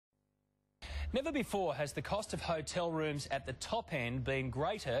Never before has the cost of hotel rooms at the top end been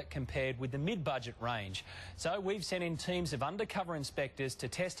greater compared with the mid-budget range. So we've sent in teams of undercover inspectors to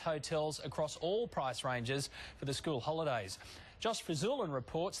test hotels across all price ranges for the school holidays. Josh Frizulan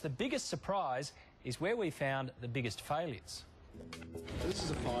reports the biggest surprise is where we found the biggest failures. This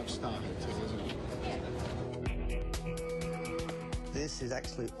is a 5-star hotel, isn't it? This is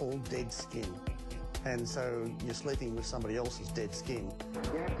actually all dead skin. And so you're sleeping with somebody else's dead skin.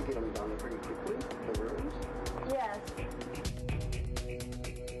 You have to get them done pretty quickly, the rooms? Yes.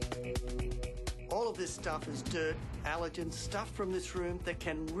 All of this stuff is dirt, allergens, stuff from this room that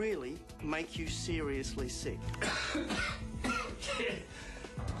can really make you seriously sick.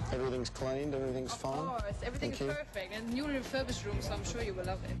 Everything's cleaned, everything's fine? Of course, everything is perfect. And newly refurbished room, so I'm sure you will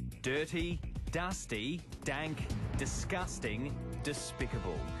love it. Dirty, dusty, dank, disgusting,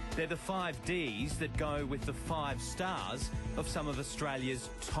 despicable. They're the 5 Ds that go with the 5 stars of some of Australia's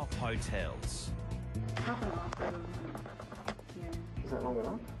top hotels. Half an hour. Yeah. Is that long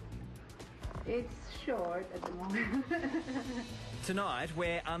enough? It's short at the moment. Tonight,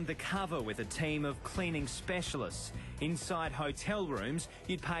 we're undercover with a team of cleaning specialists. Inside hotel rooms,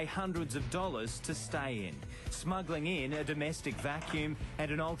 you'd pay hundreds of dollars to stay in. Smuggling in a domestic vacuum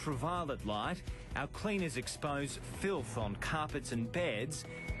and an ultraviolet light, our cleaners expose filth on carpets and beds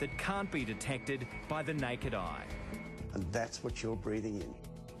that can't be detected by the naked eye. And that's what you're breathing in.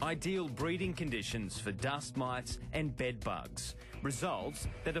 Ideal breeding conditions for dust mites and bed bugs. Results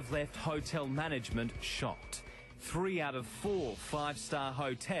that have left hotel management shocked. 3 out of 4 5-star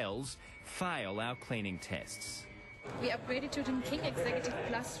hotels fail our cleaning tests. We upgraded to the King Executive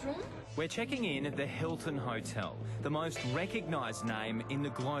Plus room. We're checking in at the Hilton Hotel, the most recognised name in the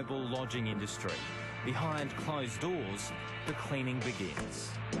global lodging industry. Behind closed doors, the cleaning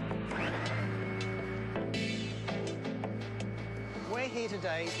begins. We're here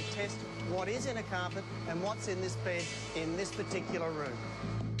today to test what is in a carpet and what's in this bed in this particular room.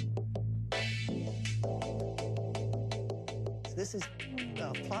 This is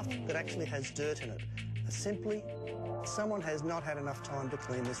fluff that actually has dirt in it. Simply, someone has not had enough time to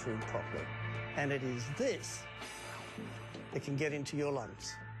clean this room properly. And it is this that can get into your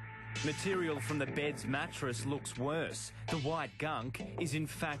lungs. Material from the bed's mattress looks worse. The white gunk is in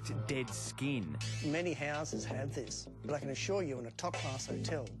fact dead skin. Many houses have this, but I can assure you in a top-class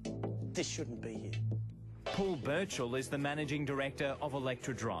hotel, this shouldn't be here. Paul Birchall is the managing director of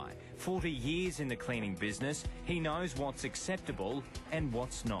Electrodry. 40 years in the cleaning business, he knows what's acceptable and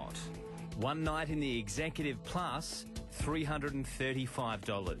what's not. One night in the Executive Plus,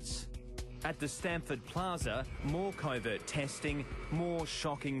 $335. At the Stamford Plaza, more covert testing, more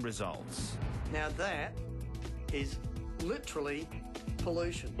shocking results. Now that is literally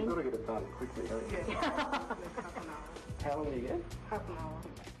pollution. You've got to get it done quickly, don't you? Half an hour. How long do you get? Half an hour.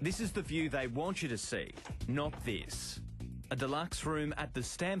 This is the view they want you to see, not this. A deluxe room at the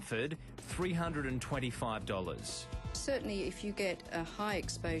Stamford, $325. Certainly, if you get a high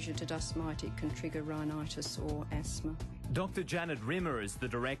exposure to dust mite, it can trigger rhinitis or asthma. Dr Janet Rimmer is the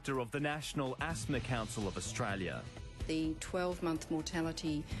director of the National Asthma Council of Australia. The 12-month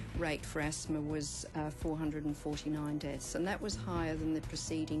mortality rate for asthma was 449 deaths, and that was higher than the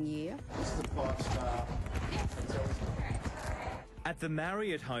preceding year. This is a 5-star hotel. At the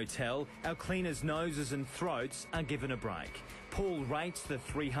Marriot Hotel, our cleaners' noses and throats are given a break. Paul rates the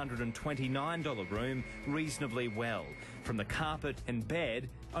 $329 room reasonably well. From the carpet and bed,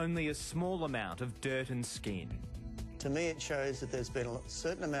 only a small amount of dirt and skin. To me, it shows that there's been a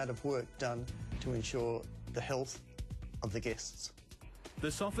certain amount of work done to ensure the health of the guests. The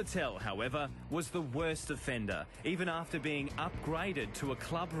Sofitel, however, was the worst offender, even after being upgraded to a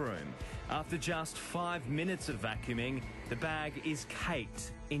club room. After just 5 minutes of vacuuming, the bag is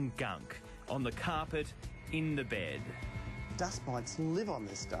caked in gunk, on the carpet, in the bed. Dust mites live on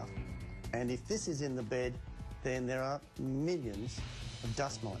this stuff, and if this is in the bed, then there are millions of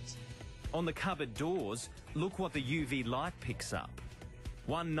dust mites. On the cupboard doors, look what the UV light picks up.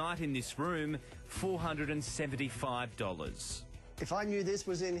 One night in this room, $475. If I knew this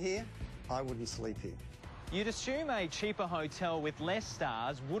was in here, I wouldn't sleep here. You'd assume a cheaper hotel with less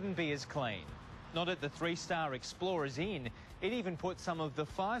stars wouldn't be as clean. Not at the 3-star Explorers Inn. It even put some of the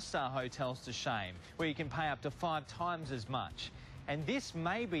 5-star hotels to shame, where you can pay up to 5 times as much. And this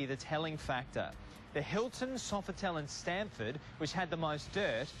may be the telling factor. The Hilton, Sofitel and Stamford, which had the most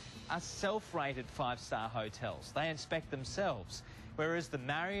dirt, are self-rated 5-star hotels. They inspect themselves, whereas the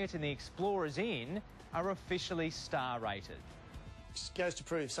Marriott and the Explorers Inn are officially star-rated. It goes to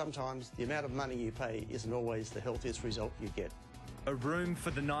prove sometimes the amount of money you pay isn't always the healthiest result you get. A room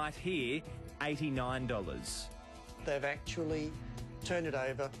for the night here, $89. They've actually turned it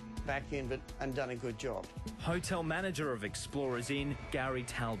over, vacuumed it and done a good job. Hotel manager of Explorers Inn, Gary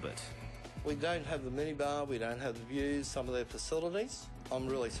Talbot. We don't have the minibar, we don't have the views, some of their facilities. I'm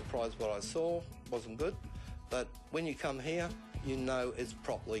really surprised what I saw, wasn't good. But when you come here, you know it's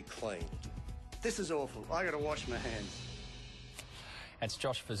properly cleaned. This is awful. I got to wash my hands. That's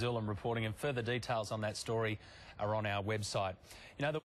Josh Fazulam reporting, and further details on that story are on our website. You know,